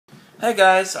Hey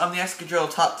guys, I'm the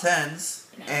Escadrille Top 10s,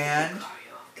 and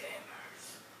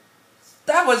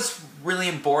that was really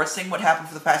embarrassing what happened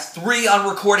for the past 3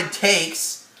 unrecorded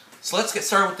takes. So let's get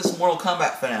started with this Mortal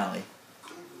Kombat finale.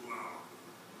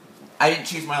 I didn't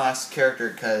choose my last character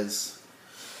because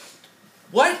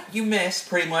what you missed,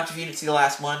 pretty much, if you didn't see the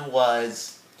last one,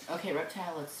 was... Okay,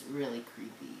 Reptile looks really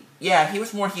creepy. Yeah, he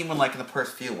was more human-like in the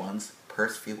first few ones.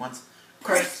 First few ones?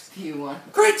 First few ones.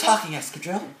 Great talking,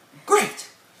 Escadrille. Great!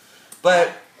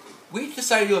 But we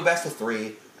decided to do a best of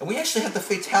 3, and we actually have the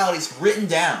fatalities written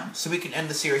down so we can end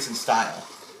the series in style.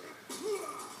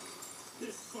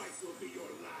 This fight will be your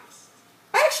last.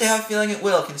 I actually have a feeling it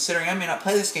will, considering I may not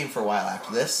play this game for a while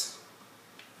after this.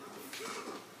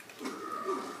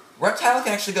 Reptile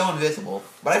can actually go invisible,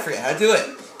 but I forget how to do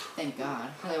it. Thank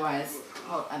God. Otherwise,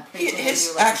 well, I'm pretty sure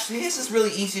His is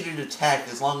really easy to detect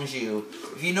as long as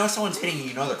if you know someone's hitting you,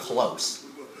 you know they're close.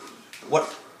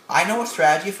 I know a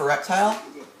strategy for Reptile.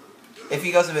 If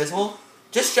he goes invisible,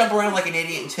 just jump around like an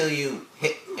idiot until you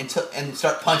hit and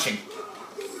start punching.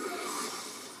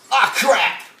 Ah,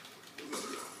 crap!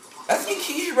 I think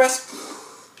he should rest.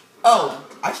 Oh,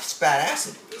 I just spat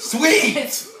acid.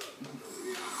 Sweet!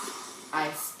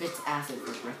 I spit acid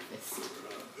for breakfast.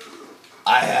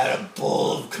 I had a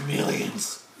bowl of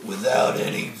chameleons without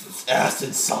any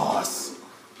acid sauce.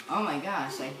 Oh my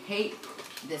gosh, I hate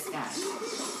this guy.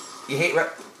 You hate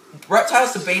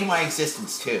Reptile's the bane of my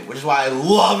existence too, which is why I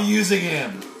love using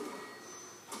him.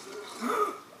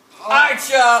 I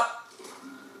chop.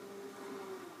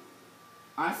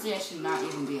 Honestly, I should not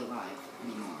even be alive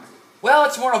anymore. Well,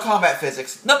 it's Mortal Kombat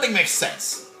physics. Nothing makes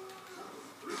sense.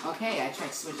 Okay, I tried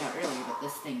to switch out earlier, but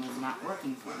this thing was not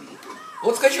working for me.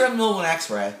 Well, it's because you're in the middle of an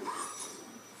X-ray.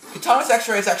 Katana's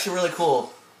X-ray is actually really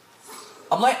cool.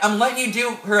 I'm letting you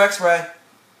do her X-ray.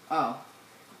 Oh.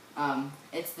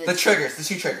 It's the triggers, the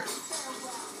 2 triggers.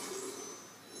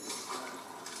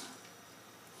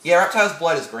 Yeah, Reptile's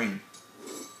blood is green.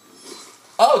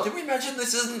 Oh, did we mention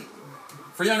this isn't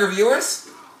for younger viewers?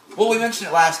 Well, we mentioned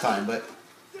it last time, but...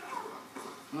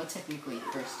 Well, technically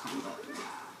first time, but...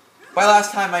 By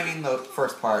last time, I mean the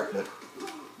first part, but...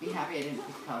 Be happy I didn't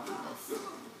pick hell for this.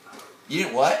 You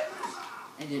didn't what?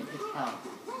 I didn't pick hell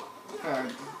for our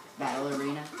battle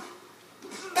arena.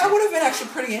 That would have been actually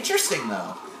pretty interesting,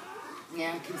 though.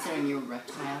 Yeah, considering you're a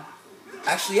reptile.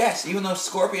 Actually, yes, even though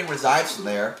Scorpion resides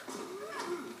there.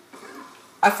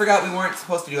 I forgot we weren't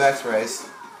supposed to do X-rays.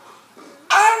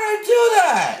 I don't do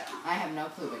that! I have no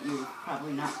clue, but you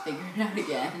probably not figured it out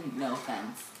again. No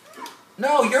offense.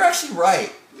 No, you're actually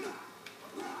right.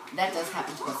 That does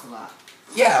happen to us a lot.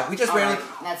 Yeah, we just rarely...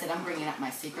 Right, that's it, I'm bringing up my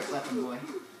secret weapon, boy.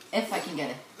 If I can get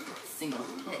a single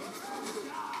hit,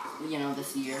 you know,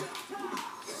 this year.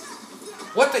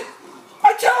 What the...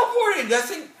 I teleported!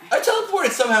 I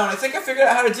teleported somehow, and I think I figured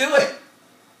out how to do it.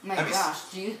 My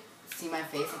gosh, do you see my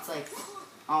face? It's like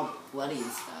all bloody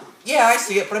and stuff. Yeah, I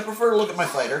see it, but I prefer to look at my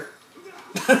fighter.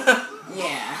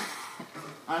 Yeah.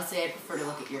 Honestly, I prefer to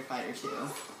look at your fighter, too.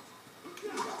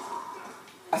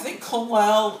 I think Kung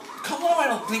Lao I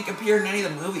don't think appeared in any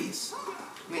of the movies.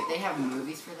 Wait, they have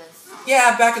movies for this?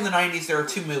 Yeah, back in the 90s there were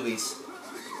 2 movies.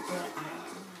 But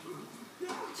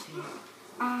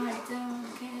I don't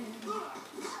care.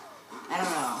 I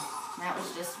don't know. That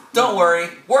was just... Don't worry,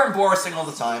 we're embarrassing all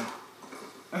the time.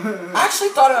 I actually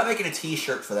thought about making a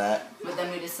t-shirt for that. But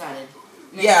then we decided...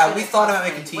 Yeah, we thought about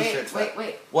making t-shirts for that.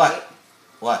 Wait. What?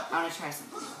 What? I want to try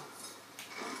something.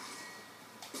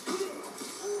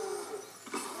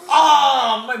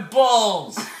 Oh, my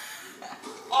balls!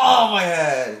 Oh, my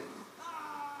head!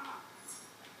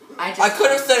 I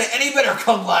could have said it any better,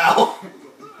 Kung Lao!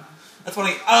 That's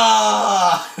funny.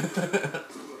 Ah!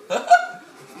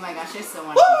 Oh my gosh, I so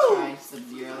wanted to try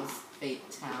Sub-Zero's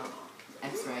Fatal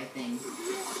X-ray thing.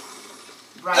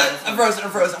 Right. I'm frozen.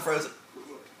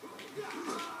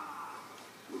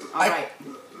 Alright.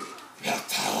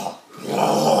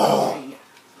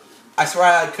 I swear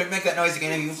I couldn't make that noise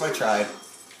again even if I tried.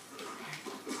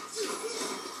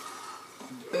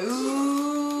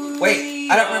 Boo! Wait,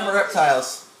 I don't remember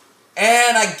Reptiles.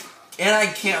 And I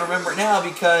can't remember it now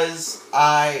because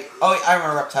I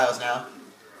remember Reptiles now.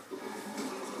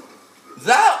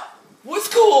 That was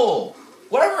cool!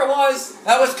 Whatever it was,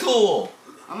 that was cool!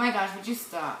 Oh my gosh, would you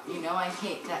stop? You know I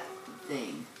hate that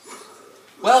thing.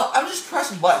 Well, I'm just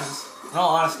pressing buttons, in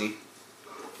all honesty.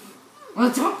 Well,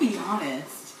 don't be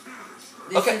honest.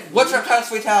 Okay, what's Reptile's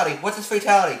fatality? What's his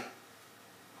fatality?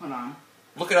 Hold on.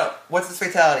 Look it up. What's his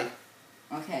fatality?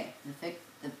 Okay,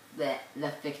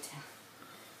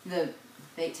 the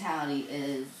fatality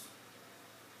is,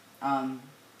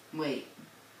 wait.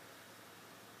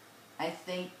 I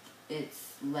think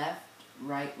it's left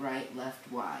right,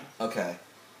 left, Y. Okay.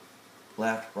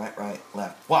 Left, right,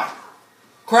 left. Y.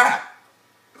 Crap!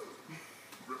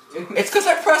 It's because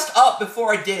I pressed up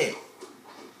before I did it.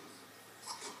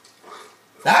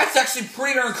 That's actually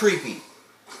pretty darn creepy.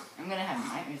 I'm gonna have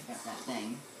nightmares about that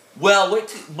thing. Well,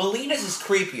 wait. Melina's is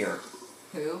creepier.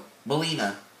 Who?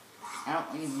 Melina. I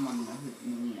don't even want to know who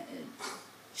Melina is.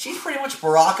 She's pretty much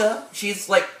Baraka. She's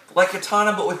like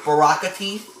Katana, but with Baraka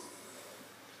teeth.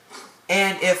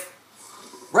 And if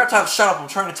Reptile, shut up! I'm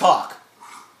trying to talk.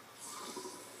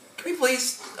 Can we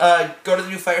please go to the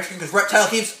new fire screen because Reptile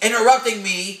keeps interrupting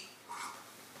me?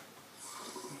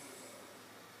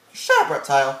 Shut up,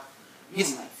 Reptile. He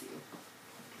likes you.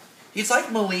 He's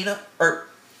like Melina, or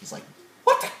he's like,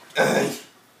 what the?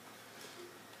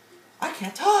 I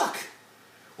can't talk.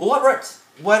 Well,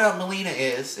 what Melina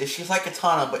is she's like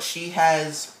Katana, but she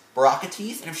has Baraka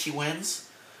teeth, and if she wins,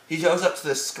 he goes up to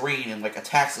the screen and like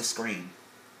attacks the screen.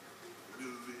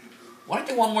 Want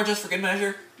to do one more just for good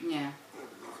measure? Yeah.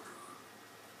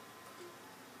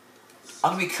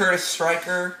 I'm gonna be Curtis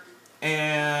Stryker,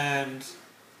 and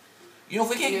you know if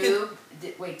we can't Noob.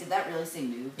 Wait, did that really say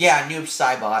Noob? Yeah, Noob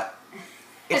Saibot.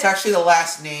 It's actually the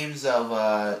last names of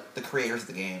the creators of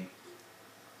the game.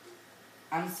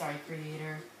 I'm sorry,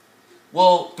 creator.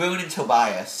 Well, Boone and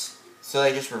Tobias, so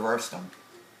they just reversed them.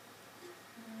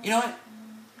 You know what?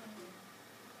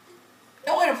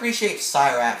 No one appreciates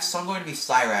Cyrax, so I'm going to be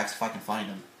Cyrax if I can find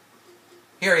him.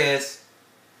 Here he is.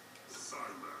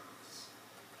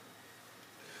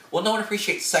 Well, no one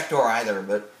appreciates Sector either,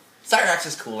 but Cyrax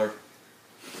is cooler.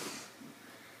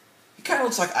 He kind of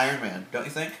looks like Iron Man, don't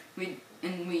you think?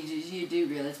 You do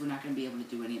realize we're not going to be able to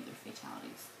do any of their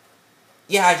fatalities.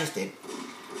 Yeah, I just did.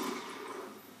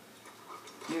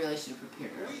 You really should have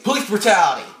prepared earlier. Police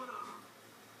brutality!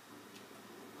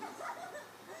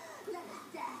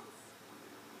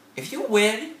 If you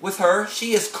win with her,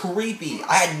 she is creepy.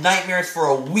 I had nightmares for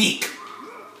a week.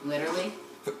 Literally?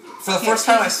 For the first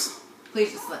time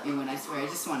Please just let me win, I swear. I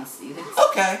just want to see this.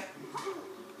 Okay.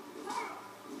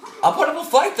 I'll put up a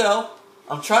fight, though.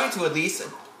 I'm trying to, at least.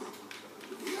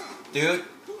 Dude,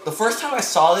 the first time I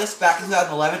saw this, back in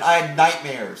 2011, I had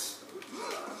nightmares.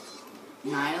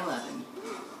 9/11.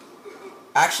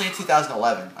 Actually, in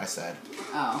 2011, I said.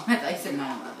 Oh, I thought you said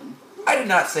 9/11. I did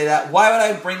not say that. Why would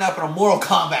I bring that up in a Mortal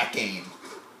Kombat game?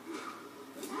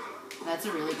 That's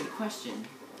a really good question.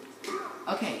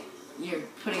 Okay, you're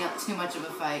putting up too much of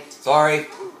a fight. Sorry.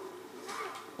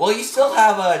 Well, you still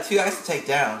have 2 guys to take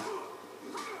down.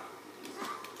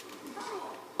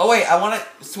 Oh wait, I want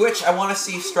to switch. I want to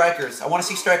see strikers. I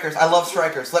I love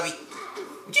strikers.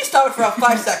 Would you stop it for about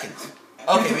 5 seconds?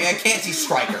 Okay, maybe I can't see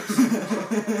strikers.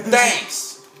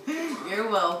 Thanks. You're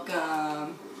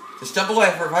welcome. Just jump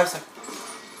away for 5 seconds.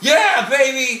 Yeah,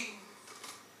 baby!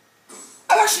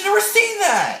 I've actually never seen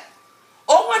that!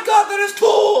 Oh my god, that is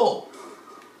cool!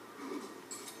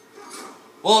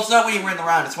 Well, it's not when you win the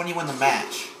round, it's when you win the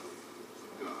match.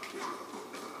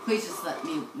 Please just let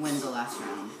me win the last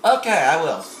round. Okay, I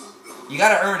will. You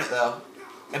gotta earn it, though.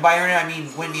 And by earn it, I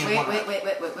mean win me in one round.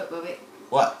 Wait.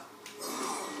 What?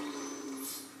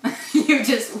 You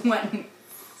just went...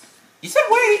 You said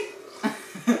wait!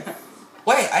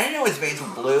 Wait, I didn't know his veins were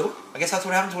blue. I guess that's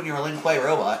what happens when you're a Lin Kuei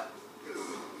robot.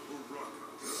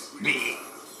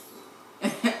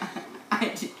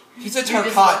 He's a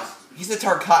Tarkat. He's a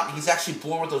Tarkat, and he's actually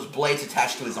born with those blades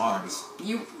attached to his arms.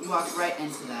 You walked right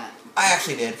into that. I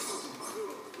actually did.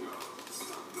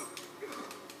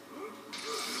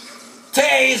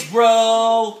 Tase,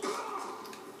 bro!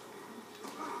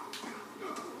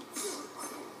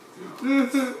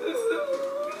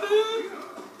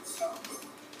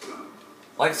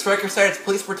 Like Striker said, it's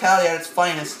police brutality at its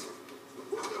finest.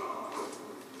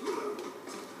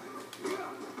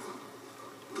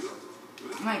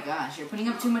 Oh my gosh, you're putting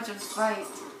up too much of a fight.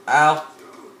 Ow.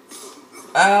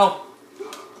 Ow.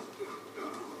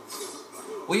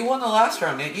 Well, you won the last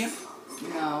round, didn't you?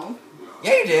 No.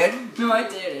 Yeah, you did. No, I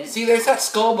didn't. See, there's that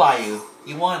skull by you.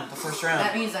 You won the first round.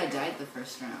 That means I died the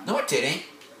first round. No, it didn't.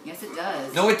 Yes, it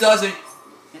does. No, it doesn't.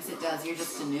 Yes, it does. You're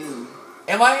just a noob.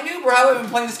 Am I a noob, or have I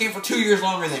been playing this game for 2 years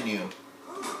longer than you?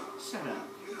 Shut up.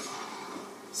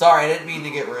 Sorry, I didn't mean to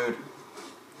get rude.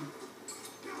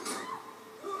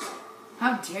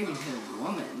 How dare you hit a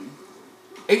woman?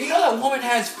 If you know that woman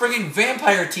has friggin'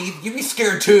 vampire teeth, you'd be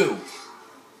scared too.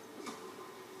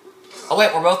 Oh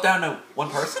wait, we're both down to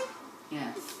one person?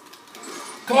 Yes.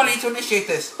 Come on, I need to initiate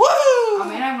this. Woo! Oh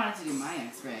man, I wanted to do my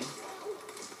x-ray.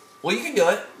 Well, you can do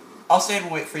it. I'll stand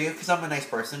and wait for you, because I'm a nice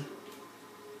person.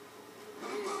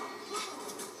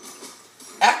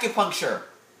 Acupuncture.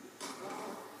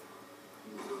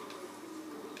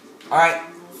 Alright.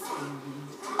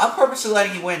 I'm purposely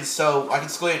letting you win so I can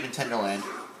school you at Nintendo Land.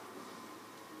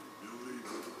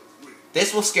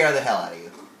 This will scare the hell out of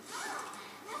you.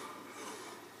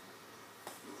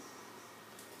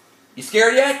 You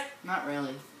scared yet? Not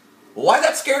really. Why'd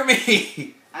that scare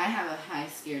me? I have a high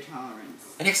scare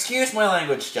tolerance. And excuse my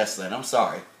language, Jesslyn. I'm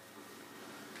sorry.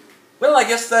 Well, I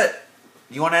guess that...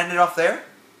 You want to end it off there?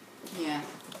 Yeah.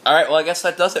 Alright, well, I guess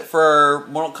that does it for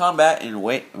Mortal Kombat. And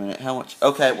wait a minute, how much?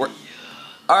 Okay, we're...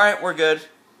 Alright, we're good.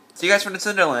 See you guys for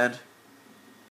Nintendo Land.